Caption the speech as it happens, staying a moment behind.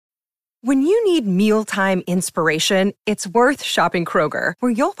When you need mealtime inspiration, it's worth shopping Kroger,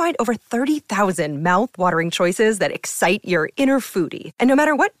 where you'll find over 30,000 mouth-watering choices that excite your inner foodie. And no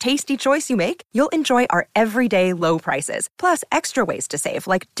matter what tasty choice you make, you'll enjoy our everyday low prices, plus extra ways to save,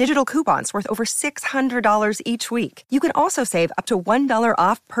 like digital coupons worth over $600 each week. You can also save up to $1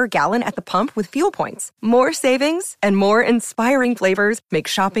 off per gallon at the pump with fuel points. More savings and more inspiring flavors make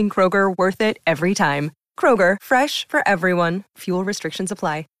shopping Kroger worth it every time. Kroger, fresh for everyone. Fuel restrictions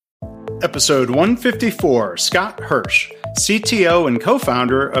apply. Episode 154, Scott Hirsch, CTO and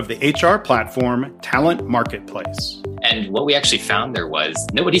co-founder of the HR platform Talent Marketplace. And what we actually found there was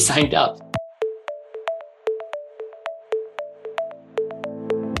nobody signed up.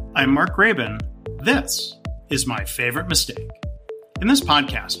 I'm Mark Graban. This is My Favorite Mistake. In this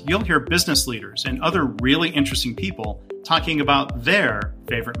podcast, you'll hear business leaders and other really interesting people talking about their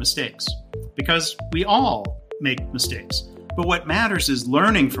favorite mistakes. Because we all make mistakes. But what matters is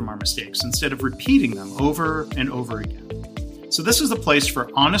learning from our mistakes instead of repeating them over and over again. So this is a place for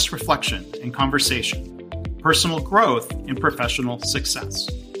honest reflection and conversation, personal growth, and professional success.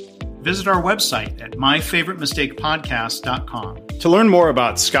 Visit our website at myfavoritemistakepodcast.com. To learn more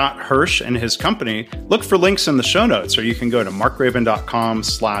about Scott Hirsch and his company, look for links in the show notes, or you can go to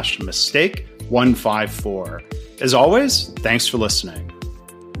markgraban.com/mistake154. As always, thanks for listening.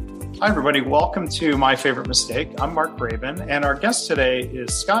 Hi, everybody. Welcome to My Favorite Mistake. I'm Mark Graban, and our guest today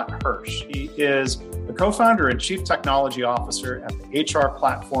is Scott Hirsch. He is the co-founder and chief technology officer at the HR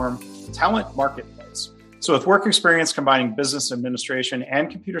platform Talent Marketplace. So with work experience combining business administration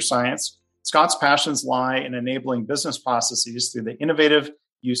and computer science, Scott's passions lie in enabling business processes through the innovative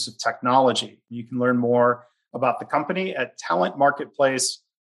use of technology. You can learn more about the company at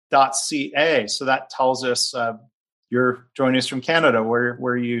talentmarketplace.ca. So that tells us you're joining us from Canada. Where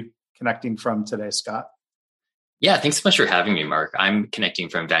are you connecting from today, Scott? Yeah, thanks so much for having me, Mark. I'm connecting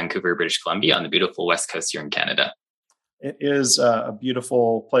from Vancouver, British Columbia on the beautiful West Coast here in Canada. It is a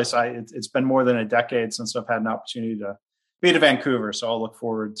beautiful place. It's been more than a decade since I've had an opportunity to be to Vancouver. So I'll look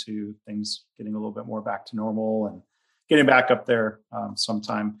forward to things getting a little bit more back to normal and getting back up there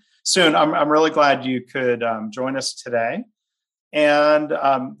sometime soon. I'm really glad you could join us today. And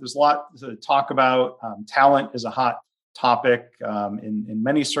there's a lot to talk about. Talent is a hot topic in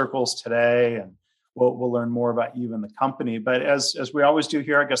many circles today, and we'll learn more about you and the company. But as we always do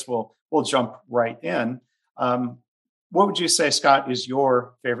here, I guess we'll jump right in. What would you say, Scott, is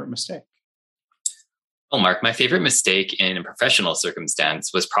your favorite mistake? Well, Mark, my favorite mistake in a professional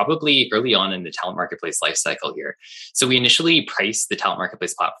circumstance was probably early on in the Talent Marketplace lifecycle here. So we initially priced the Talent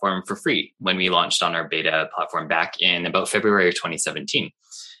Marketplace platform for free when we launched on our beta platform back in about February of 2017.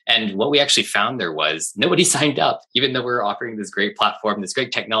 And what we actually found there was nobody signed up, even though we were offering this great platform, this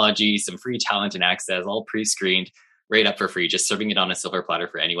great technology, some free talent and access, all pre-screened, right up for free, just serving it on a silver platter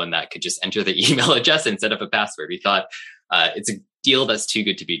for anyone that could just enter the email address and set up a password. We thought it's a deal that's too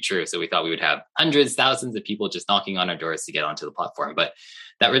good to be true. So we thought we would have hundreds, thousands of people just knocking on our doors to get onto the platform. But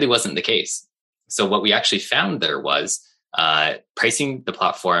that really wasn't the case. So what we actually found there was pricing the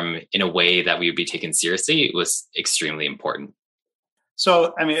platform in a way that we would be taken seriously was extremely important.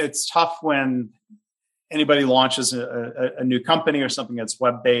 So, I mean, it's tough when anybody launches a new company or something that's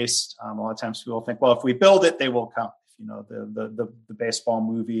web-based. A lot of times people think, well, if we build it, they will come. You know, the baseball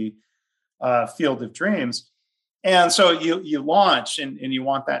movie, Field of Dreams. And so you launch and you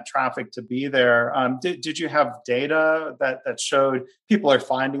want that traffic to be there. Did you have data that showed people are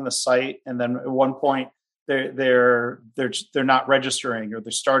finding the site, and then at one point they're not registering, or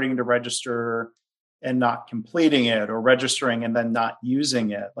they're starting to register and not completing it, or registering and then not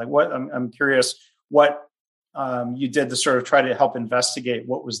using it? Like, what I'm curious what you did to sort of try to help investigate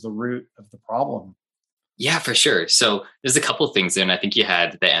what was the root of the problem. Yeah, for sure. So there's a couple of things there, and I think you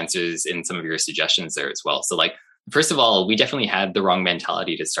had the answers in some of your suggestions there as well. So like, first of all, we definitely had the wrong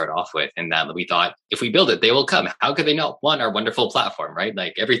mentality to start off with, in that we thought if we build it, they will come. How could they not want our wonderful platform, right?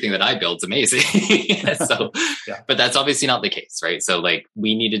 Like everything that I build is amazing. So, yeah. But that's obviously not the case, right? So like,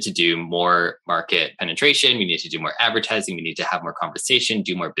 we needed to do more market penetration. We need to do more advertising. We need to have more conversation,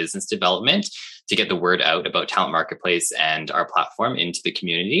 do more business development to get the word out about Talent Marketplace and our platform into the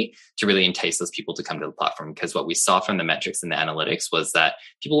community to really entice those people to come to the platform. Because what we saw from the metrics and the analytics was that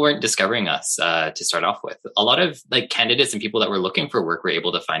people weren't discovering us to start off with. A lot of like candidates and people that were looking for work were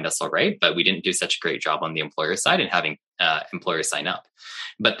able to find us all right, but we didn't do such a great job on the employer side and having employers sign up.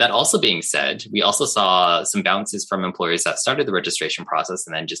 But that also being said, we also saw some bounces from employers that started the registration process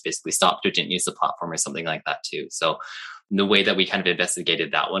and then just basically stopped or didn't use the platform or something like that too. So the way that we kind of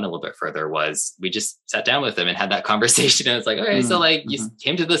investigated that one a little bit further was we just sat down with them and had that conversation. And it's like, okay, so like you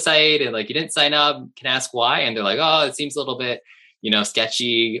came to the site and like you didn't sign up, can ask why. And they're like, oh, it seems a little bit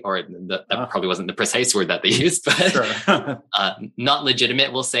sketchy, or that probably wasn't the precise word that they used, but Sure. not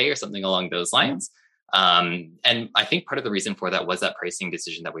legitimate, we'll say, or something along those lines. And I think part of the reason for that was that pricing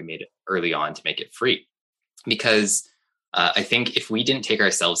decision that we made early on to make it free. Because I think if we didn't take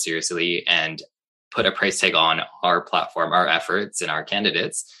ourselves seriously and put a price tag on our platform, our efforts, and our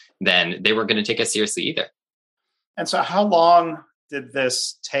candidates, then they weren't going to take us seriously either. And so how long did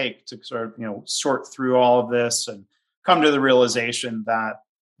this take to sort of, sort through all of this and come to the realization that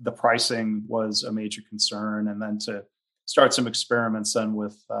the pricing was a major concern, and then to start some experiments then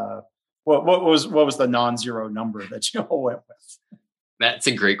with what was the non-zero number that you all went with? That's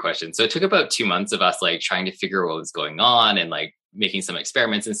a great question. So it took about 2 months of us trying to figure out what was going on and making some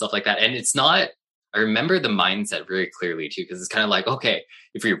experiments and stuff like that. And it's not, I remember the mindset very clearly too, because it's kind of like, okay,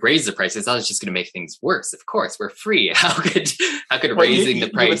 if we raise the prices, that was just going to make things worse. Of course, we're free. How could raising the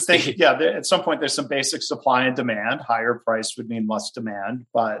price? You would think, at some point there's some basic supply and demand. Higher price would mean less demand,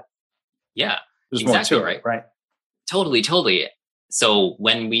 but yeah, there's exactly more to it, right? Totally. So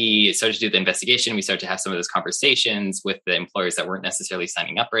when we started to do the investigation, we started to have some of those conversations with the employers that weren't necessarily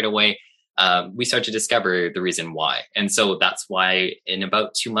signing up right away. We started to discover the reason why. And so that's why in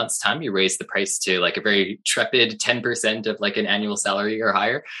about 2 months' time, we raised the price to a very trepid 10% of an annual salary or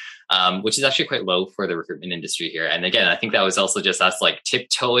higher, which is actually quite low for the recruitment industry here. And again, I think that was also just us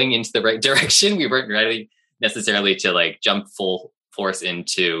tiptoeing into the right direction. We weren't ready necessarily to jump full force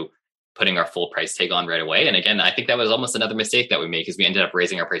into putting our full price tag on right away. And again, I think that was almost another mistake that we made, because we ended up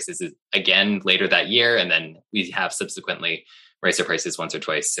raising our prices again later that year. And then we have subsequently raised our prices once or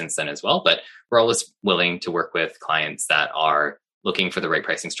twice since then as well. But we're always willing to work with clients that are looking for the right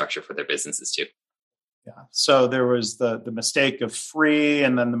pricing structure for their businesses too. Yeah. So there was the mistake of free,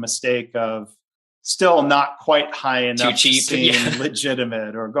 and then the mistake of still not quite high enough, too cheap, to seem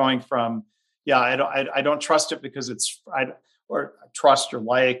legitimate, or going from, I don't trust it because it's, or trust or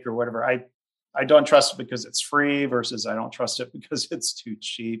or whatever. I don't trust it because it's free versus I don't trust it because it's too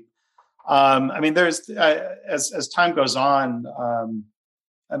cheap. There's as time goes on,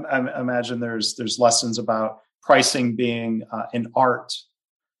 I imagine there's lessons about pricing being an art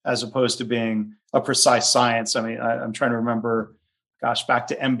as opposed to being a precise science. I'm trying to remember, back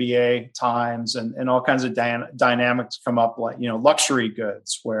to MBA times, and all kinds of dynamics come up, luxury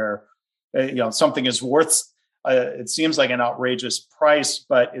goods, where something is worth. It seems like an outrageous price,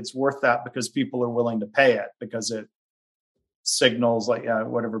 but it's worth that because people are willing to pay it, because it signals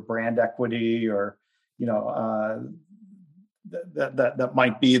whatever brand equity or that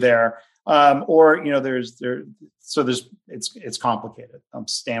might be there, it's complicated. I'm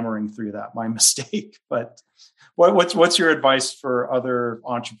stammering through that, my mistake. But what's your advice for other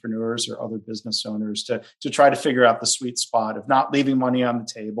entrepreneurs or other business owners to try to figure out the sweet spot of not leaving money on the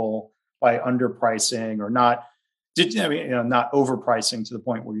table by underpricing, or not overpricing to the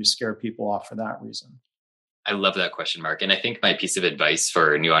point where you scare people off for that reason? I love that question, Mark. And I think my piece of advice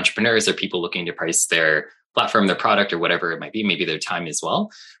for new entrepreneurs or people looking to price their platform, their product, or whatever it might be, maybe their time as well,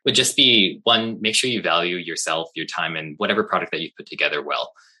 would just be, one, make sure you value yourself, your time, and whatever product that you've put together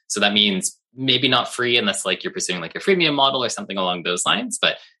well. So that means maybe not free unless you're pursuing a freemium model or something along those lines,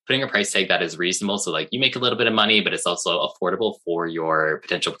 but putting a price tag that is reasonable. So you make a little bit of money, but it's also affordable for your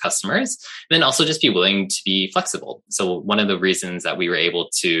potential customers. And then also just be willing to be flexible. So one of the reasons that we were able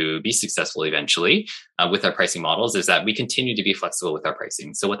to be successful eventually with our pricing models is that we continue to be flexible with our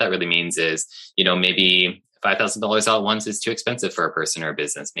pricing. So what that really means is, maybe $5,000 all at once is too expensive for a person or a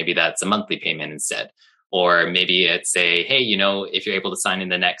business. Maybe that's a monthly payment instead. Or maybe it's hey, if you're able to sign in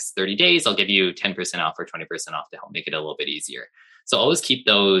the next 30 days, I'll give you 10% off or 20% off to help make it a little bit easier. So always keep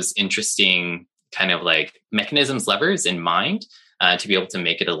those interesting kind of mechanisms, levers in mind to be able to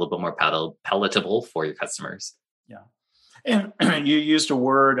make it a little bit more palatable for your customers. Yeah. And you used a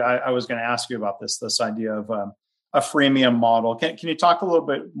word, I was going to ask you about this idea of a freemium model. Can you talk a little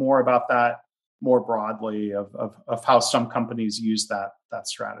bit more about that more broadly of how some companies use that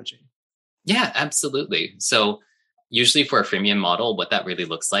strategy? Yeah, absolutely. So usually for a freemium model, what that really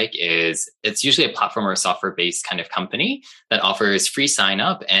looks like is it's usually a platform or a software-based kind of company that offers free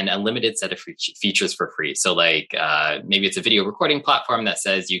sign-up and a limited set of features for free. So maybe it's a video recording platform that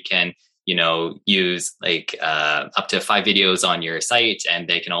says you can use up to 5 videos on your site, and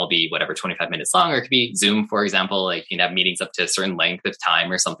they can all be 25 minutes long, or it could be Zoom, for example. You can have meetings up to a certain length of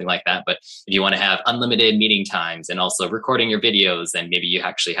time or something like that. But if you want to have unlimited meeting times and also recording your videos, then maybe you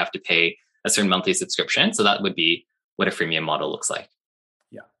actually have to pay a certain monthly subscription. So that would be what a freemium model looks like.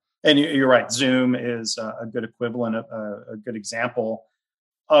 Yeah. And you're right. Zoom is a good equivalent, a good example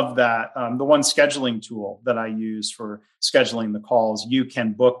of that. The one scheduling tool that I use for scheduling the calls,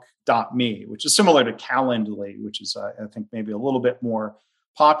 youcanbook.me, which is similar to Calendly, which is, I think, maybe a little bit more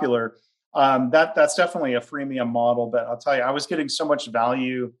popular. That's definitely a freemium model, but I'll tell you, I was getting so much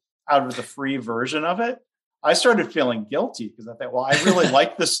value out of the free version of it. I started feeling guilty because I thought, well, I really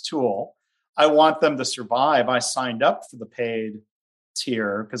like this tool. I want them to survive. I signed up for the paid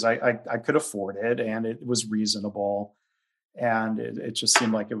tier because I could afford it and it was reasonable. And it just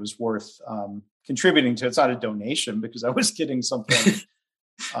seemed like it was worth contributing to. It's not a donation because I was getting something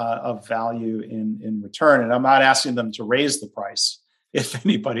of value in return. And I'm not asking them to raise the price if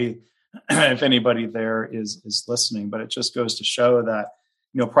anybody there is listening, but it just goes to show that,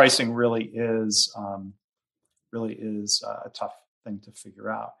 pricing really is a tough thing to figure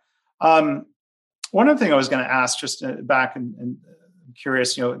out. One other thing I was going to ask, just back and I'm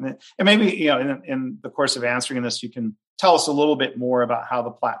curious, and maybe, in the course of answering this, you can tell us a little bit more about how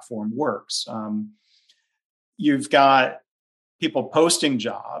the platform works. You've got people posting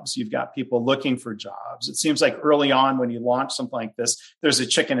jobs. You've got people looking for jobs. It seems like early on when you launch something like this, there's a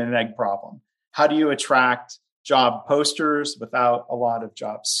chicken and egg problem. How do you attract job posters without a lot of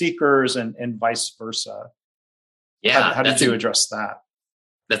job seekers and vice versa? Yeah. How did you address that?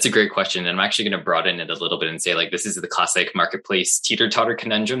 That's a great question. And I'm actually going to broaden it a little bit and say, this is the classic marketplace teeter-totter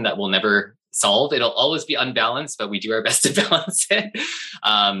conundrum that we'll never solve. It'll always be unbalanced, but we do our best to balance it.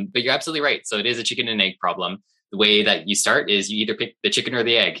 But you're absolutely right. So it is a chicken and egg problem. The way that you start is you either pick the chicken or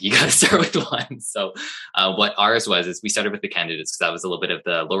the egg. You got to start with one. So what ours was is we started with the candidates because that was a little bit of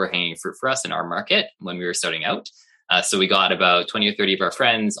the lower hanging fruit for us in our market when we were starting out. So we got about 20 or 30 of our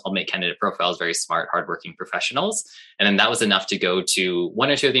friends, all make candidate profiles, very smart, hardworking professionals. And then that was enough to go to one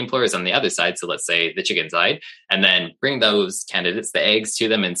or two of the employers on the other side. So let's say the chicken side, and then bring those candidates, the eggs, to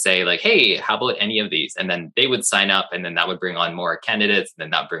them and say hey, how about any of these? And then they would sign up, and then that would bring on more candidates, and then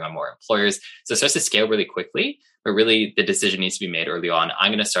that would bring on more employers. So it starts to scale really quickly, but really the decision needs to be made early on. I'm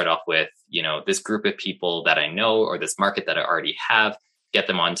going to start off with, this group of people that I know or this market that I already have, get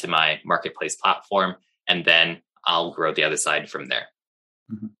them onto my marketplace platform, and then I'll grow the other side from there.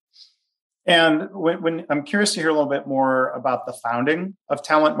 Mm-hmm. And when I'm curious to hear a little bit more about the founding of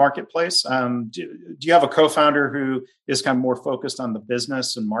Talent Marketplace. Do you have a co-founder who is kind of more focused on the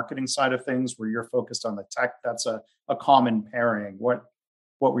business and marketing side of things, where you're focused on the tech? That's a common pairing. What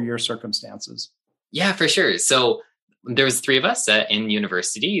were your circumstances? Yeah, for sure. So there was three of us in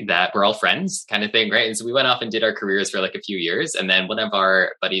university that were all friends kind of thing, right? And so we went off and did our careers for a few years. And then one of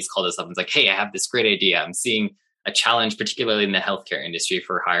our buddies called us up and was like, hey, I have this great idea. I'm seeing a challenge, particularly in the healthcare industry,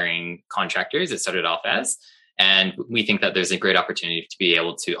 for hiring contractors. It started off as, and we think that there's a great opportunity to be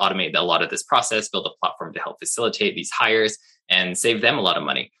able to automate a lot of this process, build a platform to help facilitate these hires and save them a lot of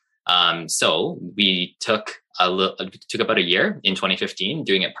money. So we took about a year in 2015,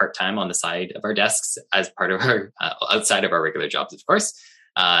 doing it part-time on the side of our desks as part of our, outside of our regular jobs, of course,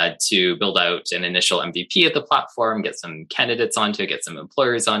 to build out an initial MVP of the platform, get some candidates onto it, get some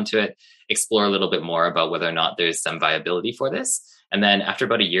employers onto it, explore a little bit more about whether or not there's some viability for this. And then after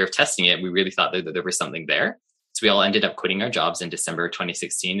about a year of testing it, we really thought that there was something there. So we all ended up quitting our jobs in December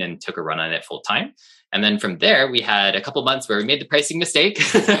 2016 and took a run on it full time. And then from there, we had a couple months where we made the pricing mistake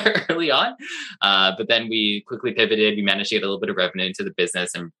early on. But then we quickly pivoted. We managed to get a little bit of revenue into the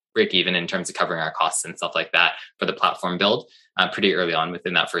business and break even in terms of covering our costs and stuff like that for the platform build pretty early on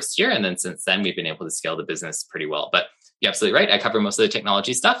within that first year. And then since then, we've been able to scale the business pretty well. But you're absolutely right. I cover most of the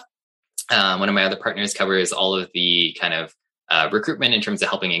technology stuff. One of my other partners covers all of the kind of recruitment in terms of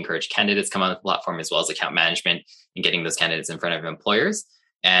helping encourage candidates come on the platform, as well as account management and getting those candidates in front of employers.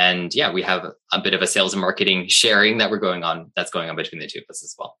 And yeah, we have a bit of a sales and marketing sharing that's going on between the two of us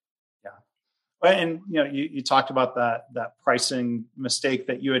as well. Yeah. Well, and you talked about that pricing mistake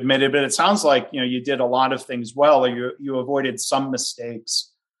that you admitted, but it sounds like you did a lot of things well, or you avoided some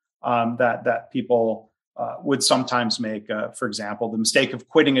mistakes that people would sometimes make. For example, the mistake of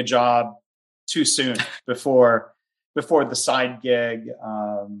quitting a job too soon before the side gig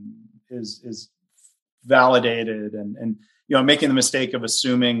is validated, and making the mistake of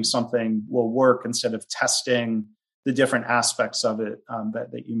assuming something will work instead of testing the different aspects of it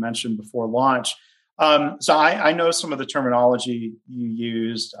that you mentioned before launch. So I know some of the terminology you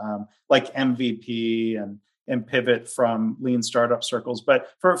used, like MVP and pivot from lean startup circles. But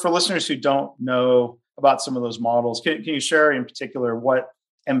for listeners who don't know about some of those models, can you share in particular what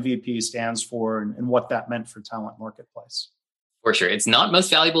MVP stands for and what that meant for Talent Marketplace? For sure. It's not most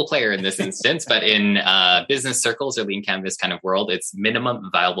valuable player in this instance, but in business circles or lean canvas kind of world, it's minimum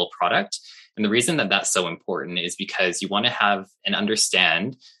viable product. And the reason that that's so important is because you want to have and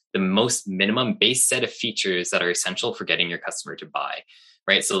understand the most minimum base set of features that are essential for getting your customer to buy.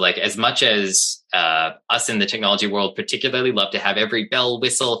 right? So like as much as us in the technology world particularly love to have every bell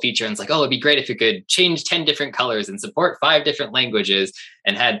whistle feature, and it's like, oh, it'd be great if you could change 10 different colors and support 5 different languages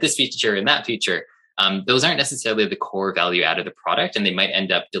and had this feature and that feature. Those aren't necessarily the core value add of the product, and they might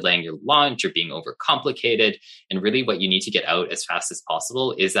end up delaying your launch or being overcomplicated. And really what you need to get out as fast as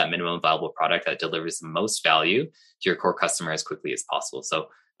possible is that minimum viable product that delivers the most value to your core customer as quickly as possible. So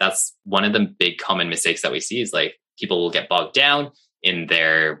that's one of the big common mistakes that we see is like people will get bogged down in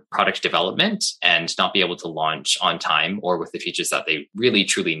their product development and not be able to launch on time or with the features that they really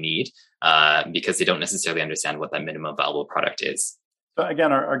truly need because they don't necessarily understand what that minimum viable product is. So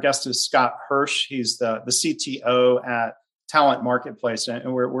again, our guest is Scott Hirsch. He's the CTO at Talent Marketplace,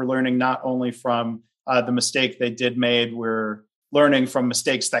 and we're learning not only from the mistake they did made, we're learning from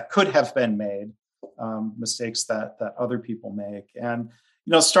mistakes that could have been made, mistakes that other people make. And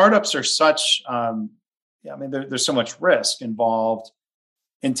startups are such, there's so much risk involved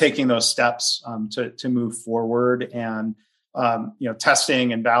in taking those steps to move forward, and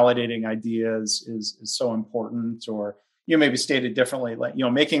testing and validating ideas is so important. Or maybe stated differently, like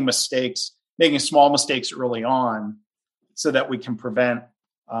making small mistakes early on, so that we can prevent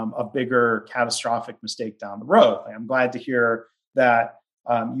a bigger catastrophic mistake down the road. I'm glad to hear that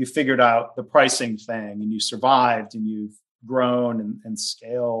you figured out the pricing thing and you survived and you've grown and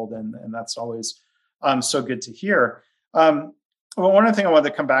scaled, and that's always so good to hear. Well, one other thing I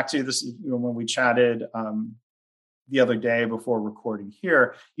wanted to come back to, this is when we chatted the other day before recording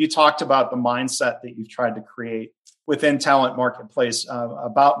here, you talked about the mindset that you've tried to create within Talent Marketplace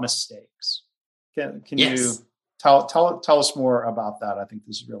about mistakes. Can Yes. you tell us more about that? I think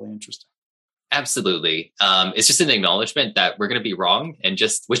this is really interesting. Absolutely. It's just an acknowledgement that we're going to be wrong, and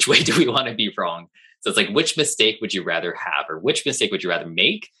just which way do we want to be wrong? So it's like, which mistake would you rather have, or which mistake would you rather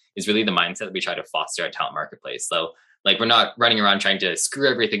make, is really the mindset that we try to foster at Talent Marketplace. So like, we're not running around trying to screw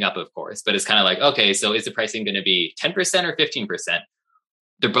everything up, of course, but it's kind of like, okay, so is the pricing going to be 10% or 15%?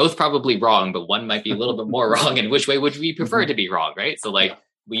 They're both probably wrong, but one might be a little bit more wrong. And which way would we prefer to be wrong, right? So like,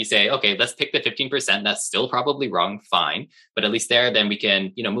 we say, okay, let's pick the 15%. That's still probably wrong. Fine. But at least there, then we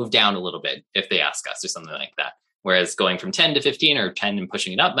can, move down a little bit if they ask us or something like that. Whereas going from 10 to 15 or 10 and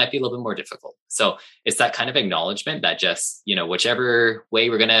pushing it up might be a little bit more difficult. So it's that kind of acknowledgement that just, whichever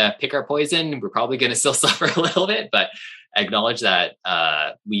way we're going to pick our poison, we're probably going to still suffer a little bit, but acknowledge that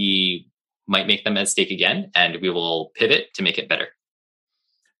we might make the mistake again, and we will pivot to make it better.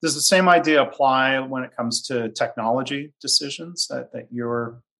 Does the same idea apply when it comes to technology decisions that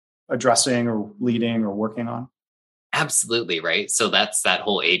you're addressing or leading or working on? Absolutely, right? So that's that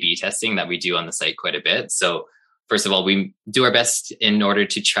whole A/B testing that we do on the site quite a bit. So first of all, we do our best in order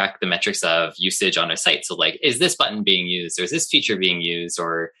to track the metrics of usage on our site. So like, is this button being used, or is this feature being used,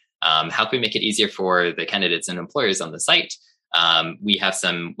 or how can we make it easier for the candidates and employers on the site? We have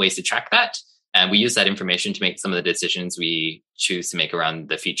some ways to track that. And we use that information to make some of the decisions we choose to make around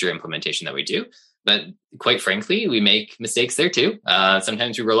the feature implementation that we do. But quite frankly, we make mistakes there too.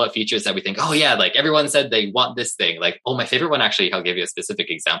 Sometimes we roll out features that we think, oh yeah, like everyone said they want this thing. Like, my favorite one, actually, I'll give you a specific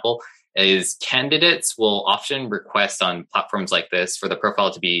example, is candidates will often request on platforms like this for the profile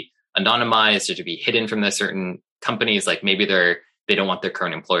to be anonymized or to be hidden from the certain companies. Like maybe they don't want their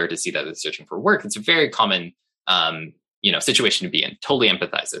current employer to see that they're searching for work. It's a very common, situation to be in. Totally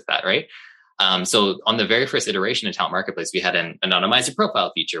empathize with that, right? So on the very first iteration of Talent Marketplace, we had an anonymize your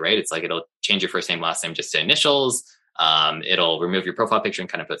profile feature, right? It's like, it'll change your first name, last name, just to initials. It'll remove your profile picture and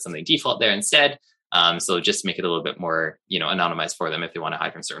kind of put something default there instead. So just to make it a little bit more, anonymized for them if they want to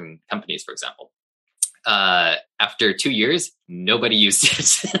hide from certain companies, for example. After 2 years, nobody used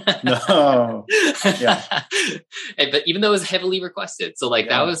it. No. Yeah. But even though it was heavily requested. So like,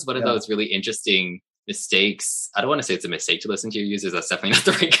 that was one of those really interesting mistakes. I don't want to say it's a mistake to listen to your users. That's definitely not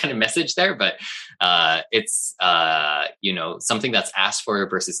the right kind of message there, but it's, something that's asked for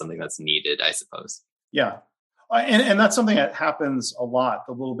versus something that's needed, I suppose. Yeah. And that's something that happens a lot.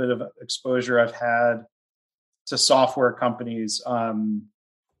 The little bit of exposure I've had to software companies,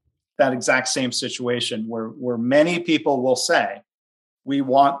 that exact same situation where many people will say, we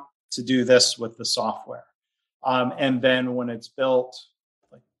want to do this with the software. And then when it's built,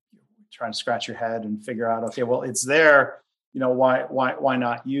 like, you're trying to scratch your head and figure out, okay, well, it's there, why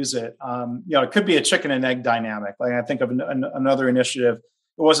not use it? It could be a chicken and egg dynamic. Like, I think of another initiative.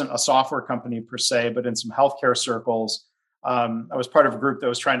 It wasn't a software company per se, but in some healthcare circles, I was part of a group that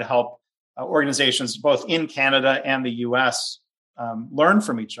was trying to help organizations both in Canada and the US learn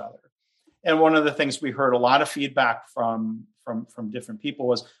from each other. And one of the things we heard a lot of feedback from different people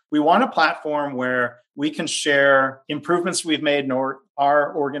was, we want a platform where we can share improvements we've made in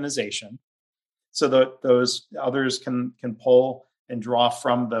our organization, so that those others can pull and draw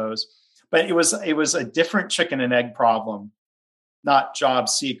from those. But it was a different chicken and egg problem, not job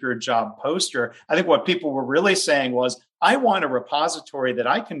seeker, job poster. I think what people were really saying was, I want a repository that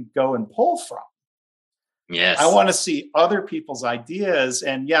I can go and pull from. Yes. I want to see other people's ideas.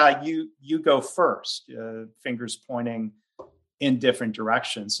 And yeah, you go first, fingers pointing in different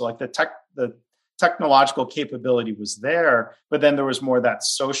directions. So like the technological capability was there, but then there was more that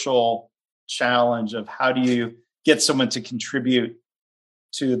social challenge of how do you get someone to contribute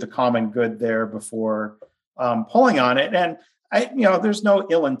to the common good there before pulling on it. And there's no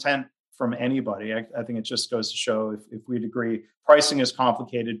ill intent from anybody. I think it just goes to show if we'd agree pricing is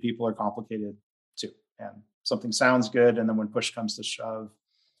complicated, people are complicated too. And something sounds good, and then when push comes to shove,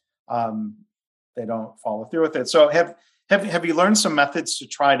 they don't follow through with it. So have you learned some methods to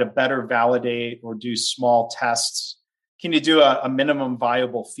try to better validate or do small tests? Can you do a minimum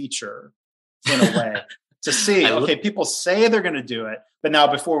viable feature in a way to see, okay, people say they're going to do it, but now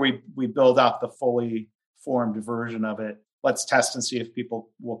before we build out the fully formed version of it, let's test and see if people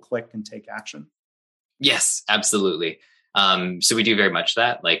will click and take action? Yes, absolutely. So we do very much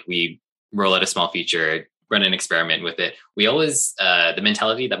that. Like we roll out a small feature, run an experiment with it. We always, the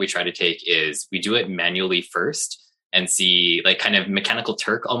mentality that we try to take is we do it manually first and see, like kind of Mechanical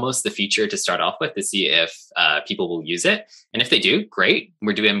Turk almost, the feature to start off with to see if people will use it. And if they do, great,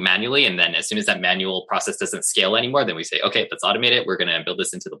 we're doing it manually. And then as soon as that manual process doesn't scale anymore, then we say, okay, let's automate it. We're going to build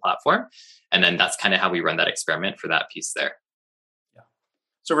this into the platform. And then that's kind of how we run that experiment for that piece there. Yeah.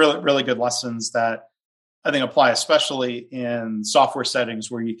 So really, really good lessons that I think apply, especially in software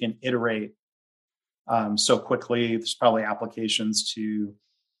settings where you can iterate so quickly. There's probably applications to,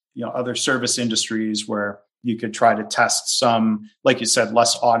 other service industries where you could try to test some, like you said,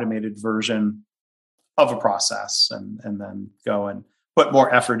 less automated version of a process and then go and put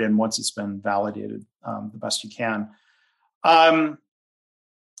more effort in once it's been validated the best you can.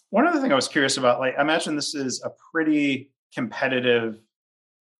 One other thing I was curious about, like, I imagine this is a pretty competitive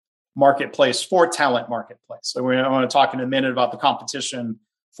marketplace for talent marketplace. So I want to talk in a minute about the competition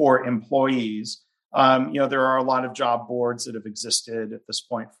for employees. There are a lot of job boards that have existed at this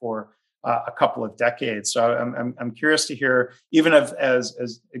point for a couple of decades. So I'm curious to hear, even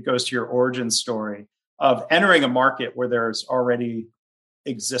as it goes to your origin story of entering a market where there's already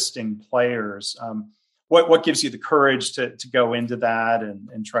existing players. What gives you the courage to go into that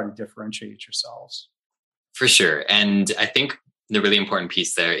and try to differentiate yourselves? For sure. And I think the really important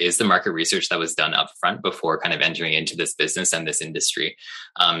piece there is the market research that was done up front before kind of entering into this business and this industry.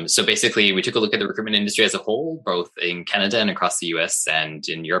 So basically, we took a look at the recruitment industry as a whole, both in Canada and across the US and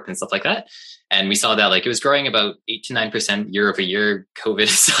in Europe and stuff like that. And we saw that like it was growing about 8 to 9% year over year, COVID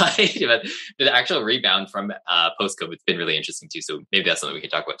aside. But the actual rebound from post-COVID has been really interesting too. So maybe that's something we can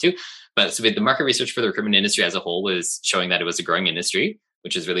talk about too. But so with the market research for the recruitment industry as a whole was showing that it was a growing industry,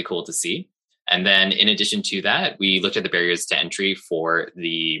 which is really cool to see. And then in addition to that, we looked at the barriers to entry for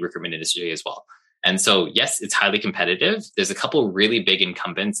the recruitment industry as well. And so, yes, it's highly competitive. There's a couple really big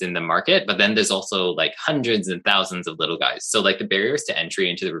incumbents in the market, but then there's also like hundreds and thousands of little guys. So like the barriers to entry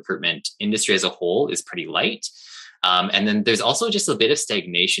into the recruitment industry as a whole is pretty light. And then there's also just a bit of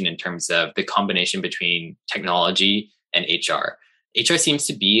stagnation in terms of the combination between technology and HR. HR seems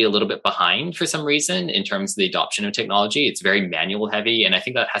to be a little bit behind for some reason in terms of the adoption of technology. It's very manual heavy. And I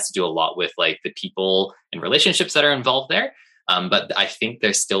think that has to do a lot with like the people and relationships that are involved there. But I think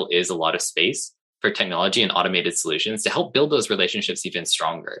there still is a lot of space for technology and automated solutions to help build those relationships even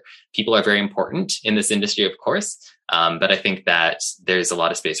stronger. People are very important in this industry, of course. But I think that there's a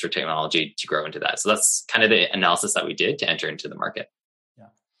lot of space for technology to grow into that. So that's kind of the analysis that we did to enter into the market. Yeah.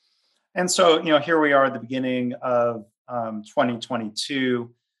 And so, here we are at the beginning of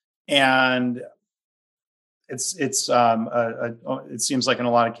 2022, and it seems like in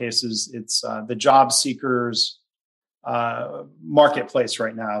a lot of cases it's the job seekers marketplace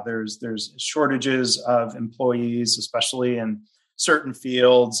right now. There's shortages of employees, especially in certain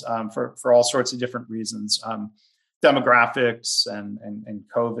fields, for all sorts of different reasons, demographics and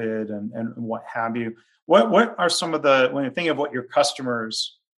COVID and what have you. What are some of when you think of what your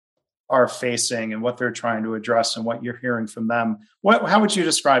customers are facing and what they're trying to address and what you're hearing from them, how would you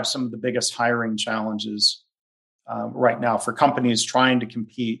describe some of the biggest hiring challenges right now for companies trying to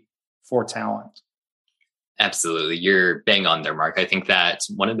compete for talent? Absolutely. You're bang on there, Mark. I think that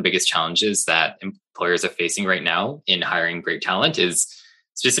one of the biggest challenges that employers are facing right now in hiring great talent is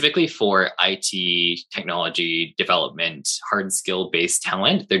specifically for IT, technology, development, hard skill based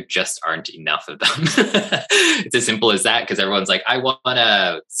talent. There just aren't enough of them. It's as simple as that, because everyone's like, I want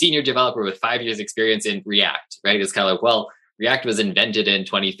a senior developer with 5 years experience in React, right? It's kind of like, well, React was invented in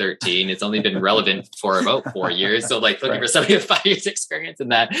 2013. It's only been relevant for about 4 years. So like looking for somebody with 5 years experience in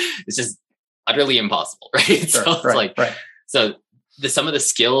that is just utterly impossible, right? Sure, So it's so some of the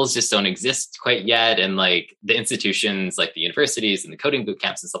skills just don't exist quite yet. And like the institutions like the universities and the coding boot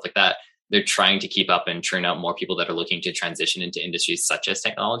camps and stuff like that, they're trying to keep up and churn out more people that are looking to transition into industries such as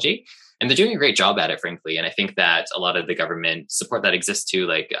technology. And they're doing a great job at it, frankly. And I think that a lot of the government support that exists too,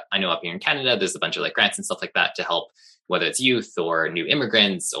 like I know up here in Canada, there's a bunch of like grants and stuff like that to help, whether it's youth or new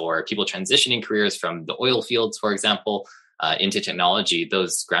immigrants or people transitioning careers from the oil fields, for example, into technology.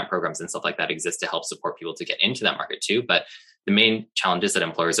 Those grant programs and stuff like that exist to help support people to get into that market too. But the main challenges that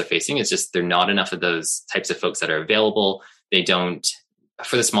employers are facing is just there are not enough of those types of folks that are available. They don't,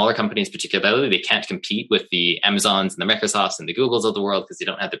 for the smaller companies particularly, they can't compete with the Amazons and the Microsofts and the Googles of the world because they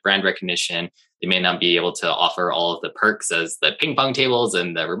don't have the brand recognition. They may not be able to offer all of the perks as the ping pong tables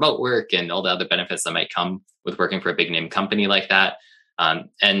and the remote work and all the other benefits that might come with working for a big name company like that.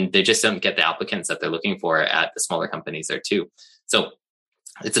 And they just don't get the applicants that they're looking for at the smaller companies there too. So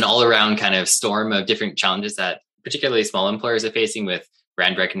it's an all around kind of storm of different challenges that particularly small employers are facing, with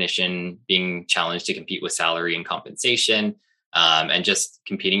brand recognition being challenged to compete with salary and compensation, and just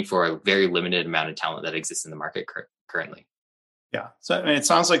competing for a very limited amount of talent that exists in the market currently. Yeah. So I mean, it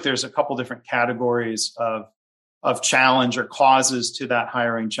sounds like there's a couple different categories of challenge or causes to that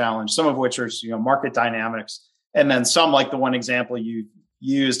hiring challenge, some of which are, market dynamics. And then some, like the one example you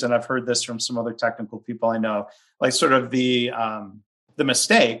used, and I've heard this from some other technical people I know, like sort of the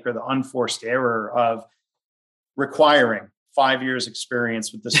mistake or the unforced error of requiring 5 years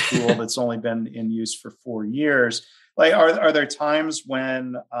experience with this tool that's only been in use for 4 years. Like, are there times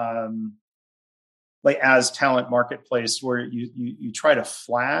when, like as talent marketplace, where you try to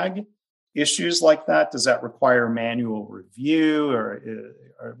flag issues like that? Does that require manual review, or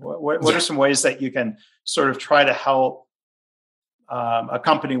what are some ways that you can sort of try to help a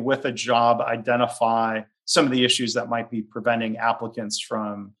company with a job identify some of the issues that might be preventing applicants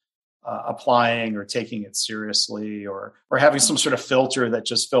from applying or taking it seriously, or having some sort of filter that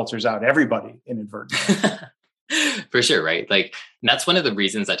just filters out everybody inadvertently? For sure, right? Like, and that's one of the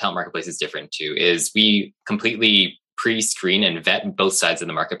reasons that Talent Marketplace is different too, is we completely pre-screen and vet both sides of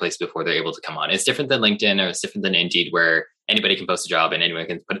the marketplace before they're able to come on. It's different than LinkedIn, or it's different than Indeed, where anybody can post a job and anyone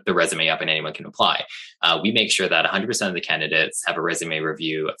can put the resume up and anyone can apply. We make sure that 100% of the candidates have a resume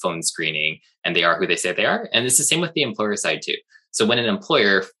review, a phone screening, and they are who they say they are. And it's the same with the employer side too. So when an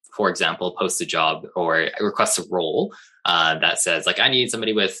employer, for example, posts a job or requests a role that says, like, I need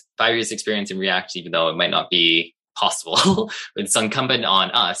somebody with 5 years experience in React, even though it might not be possible, it's incumbent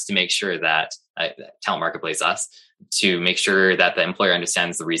on us to make sure that Talent Marketplace, us, to make sure that the employer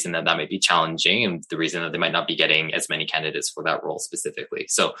understands the reason that might be challenging and the reason that they might not be getting as many candidates for that role specifically.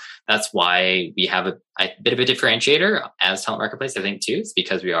 So that's why we have a bit of a differentiator as Talent Marketplace, I think, too. It's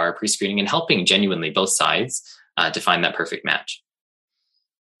because we are pre-screening and helping genuinely both sides to find that perfect match.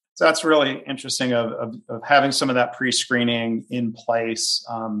 So that's really interesting of having some of that pre-screening in place.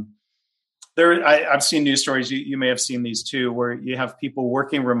 I've seen news stories, you may have seen these too, where you have people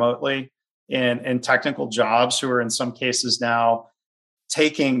working remotely in technical jobs who are in some cases now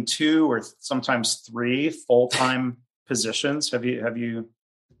taking 2 or sometimes 3 full-time positions. Have you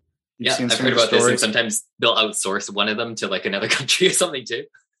yeah, seen I've some heard about stories? This, and sometimes they'll outsource one of them to like another country or something too.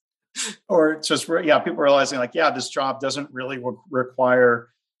 Or just, people realizing like, this job doesn't really require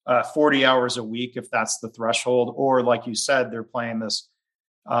 40 hours a week, if that's the threshold. Or like you said, they're playing this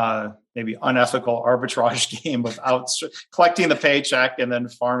maybe unethical arbitrage game of collecting the paycheck and then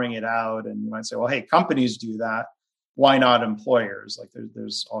farming it out. And you might say, well, hey, companies do that. Why not employers? Like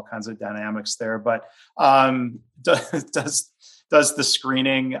there's all kinds of dynamics there. But does the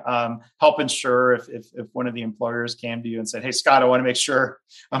screening help ensure if one of the employers came to you and said, hey, Scott, I want to make sure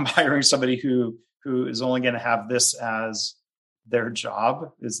I'm hiring somebody who is only going to have this as their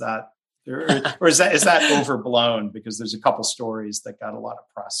job? Is that or is that overblown? Because there's a couple stories that got a lot of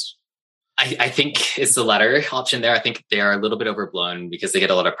press. I think it's the latter option there. I think they are a little bit overblown because they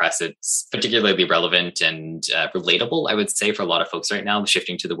get a lot of press. It's particularly relevant and relatable, I would say, for a lot of folks right now,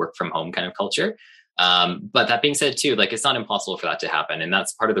 shifting to the work from home kind of culture. But that being said, too, like, it's not impossible for that to happen. And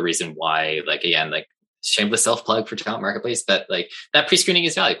that's part of the reason why, like, again, like, shameless self-plug for Talent Marketplace, but like that pre-screening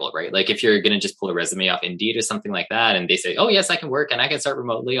is valuable, right? Like if you're going to just pull a resume off Indeed or something like that, and they say, oh yes, I can work and I can start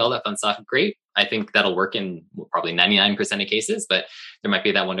remotely, all that fun stuff. Great. I think that'll work in probably 99% of cases, but there might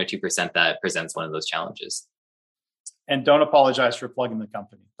be that 1 or 2% that presents one of those challenges. And don't apologize for plugging the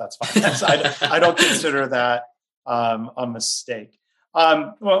company. That's fine. I don't consider that a mistake.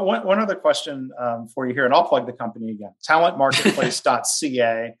 Well, one other question for you here, and I'll plug the company again,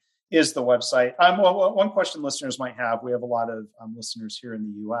 talentmarketplace.ca. is the website. One question listeners might have, we have a lot of listeners here in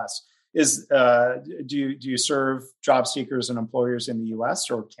the U.S., is do you serve job seekers and employers in the U.S.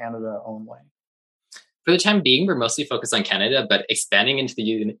 or Canada only? For the time being, we're mostly focused on Canada, but expanding into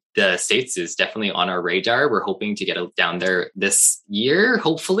the States is definitely on our radar. We're hoping to get down there this year,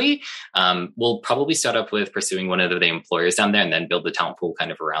 hopefully. We'll probably start up with pursuing one of the employers down there and then build the talent pool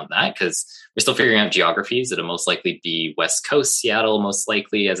kind of around that, because we're still figuring out geographies. It'll most likely be West Coast, Seattle, most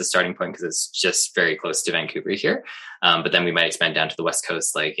likely as a starting point, because it's just very close to Vancouver here. But then we might expand down to the West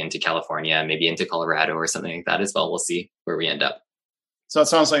Coast, like into California, maybe into Colorado or something like that as well. We'll see where we end up. So it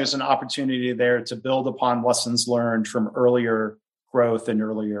sounds like there's an opportunity there to build upon lessons learned from earlier growth and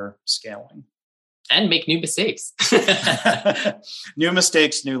earlier scaling. And make new mistakes. New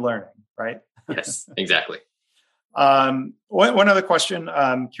mistakes, new learning, right? Yes, exactly. One other question.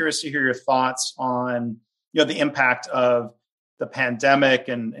 I'm curious to hear your thoughts on the impact of the pandemic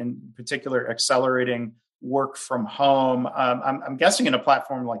and in particular accelerating work from home. I'm guessing in a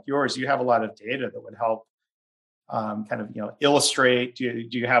platform like yours, you have a lot of data that would help illustrate. Do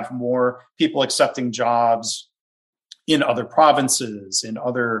you have more people accepting jobs in other provinces, in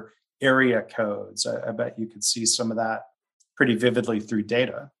other area codes? I bet you could see some of that pretty vividly through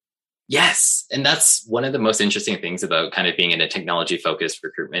data. Yes. And that's one of the most interesting things about kind of being in a technology focused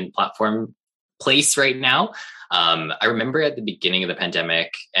recruitment platform place right now. I remember at the beginning of the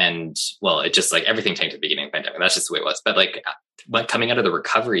pandemic, and it just like everything tanked at the beginning of the pandemic. That's just the way it was. But coming out of the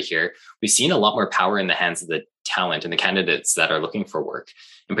recovery here, we've seen a lot more power in the hands of the talent and the candidates that are looking for work,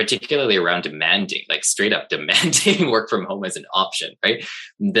 and particularly around demanding, like straight up demanding work from home as an option, right?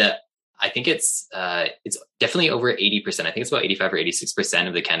 I think it's definitely over 80%. I think it's about 85 or 86%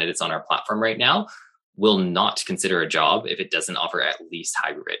 of the candidates on our platform right now will not consider a job if it doesn't offer at least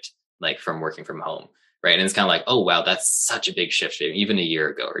hybrid, like from working from home. Right. And it's kind of like, oh, wow, that's such a big shift even a year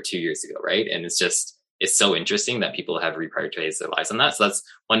ago or 2 years ago. Right. And it's so interesting that people have reprioritized their lives on that. So that's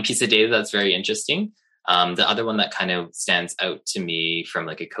one piece of data that's very interesting. The other one that kind of stands out to me from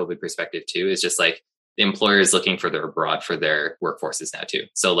like a COVID perspective too is just like the employers looking further abroad for their workforces now too.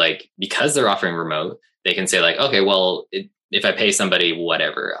 So like, because they're offering remote, they can say like, okay, well, if I pay somebody,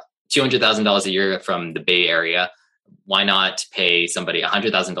 whatever, $200,000 a year from the Bay Area, why not pay somebody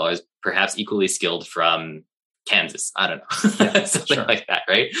 $100,000, perhaps equally skilled from Kansas? I don't know, something like that,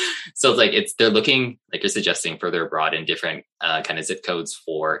 right? So it's they're looking, like you're suggesting, further abroad in different kind of zip codes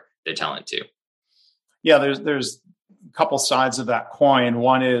for their talent too. Yeah, there's a couple sides of that coin.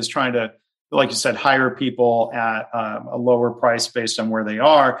 One is trying to, like you said, hire people at a lower price based on where they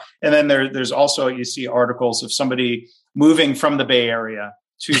are, and then there's also, you see articles of somebody moving from the Bay Area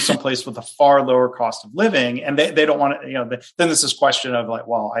to someplace with a far lower cost of living, and they don't want to. Then there's this question of like,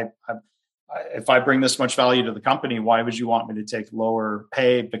 well, if I bring this much value to the company, why would you want me to take lower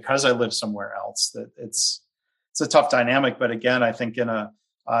pay because I live somewhere else? That it's a tough dynamic. But again, I think in a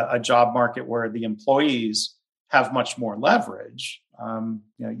job market where the employees have much more leverage,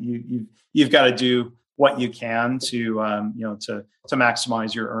 you've got to do what you can to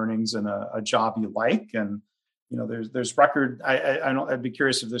maximize your earnings in a job you like. And there's record. I'd be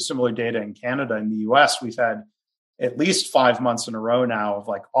curious if there's similar data in Canada. In the US, we've had at least 5 months in a row now of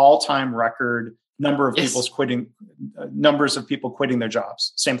like all-time record number of numbers of people quitting their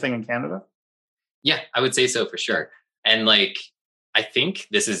jobs. Same thing in Canada? Yeah, I would say so for sure. And like, I think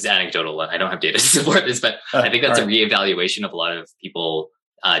this is anecdotal. I don't have data to support this, but I think that's a reevaluation of a lot of people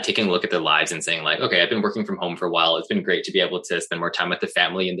taking a look at their lives and saying like, okay, I've been working from home for a while. It's been great to be able to spend more time with the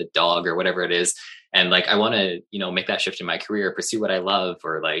family and the dog or whatever it is. And like, I want to, make that shift in my career, pursue what I love,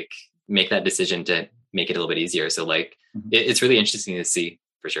 or like make that decision to make it a little bit easier. So like, it's really interesting to see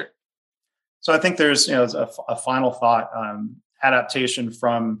for sure. So I think there's, a final thought, adaptation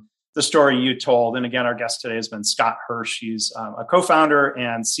from the story you told. And again, our guest today has been Scott Hirsch. He's a co-founder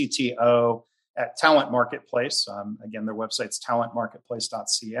and CTO at Talent Marketplace. Again, their website's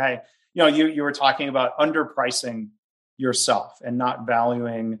talentmarketplace.ca. You were talking about underpricing yourself and not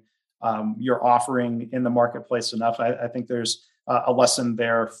valuing your offering in the marketplace enough. I think there's a lesson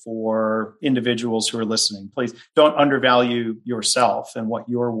there for individuals who are listening. Please don't undervalue yourself and what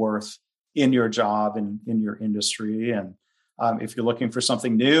you're worth in your job and in your industry. And if you're looking for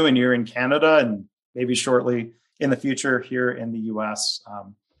something new and you're in Canada and maybe shortly in the future here in the US,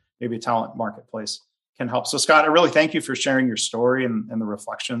 maybe a Talent Marketplace can help. So Scott, I really thank you for sharing your story and the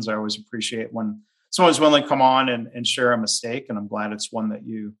reflections. I always appreciate when someone's willing to come on and share a mistake. And I'm glad it's one that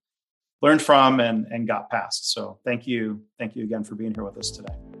you learned from and got past. So thank you. Thank you again for being here with us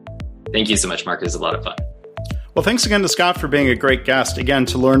today. Thank you so much, Mark. It was a lot of fun. Well, thanks again to Scott for being a great guest. Again,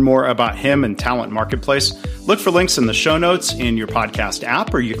 to learn more about him and Talent Marketplace, look for links in the show notes in your podcast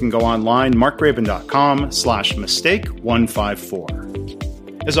app, or you can go online,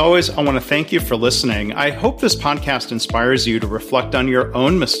 markgraban.com/mistake154. As always, I want to thank you for listening. I hope this podcast inspires you to reflect on your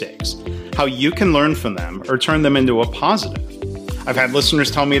own mistakes, how you can learn from them or turn them into a positive. I've had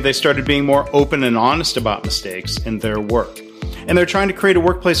listeners tell me they started being more open and honest about mistakes in their work. And they're trying to create a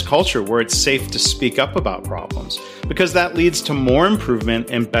workplace culture where it's safe to speak up about problems, because that leads to more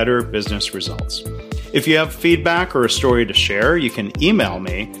improvement and better business results. If you have feedback or a story to share, you can email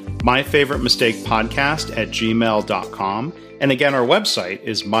me, myfavoritemistakepodcast@gmail.com. And again, our website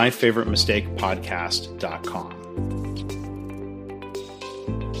is myfavoritemistakepodcast.com.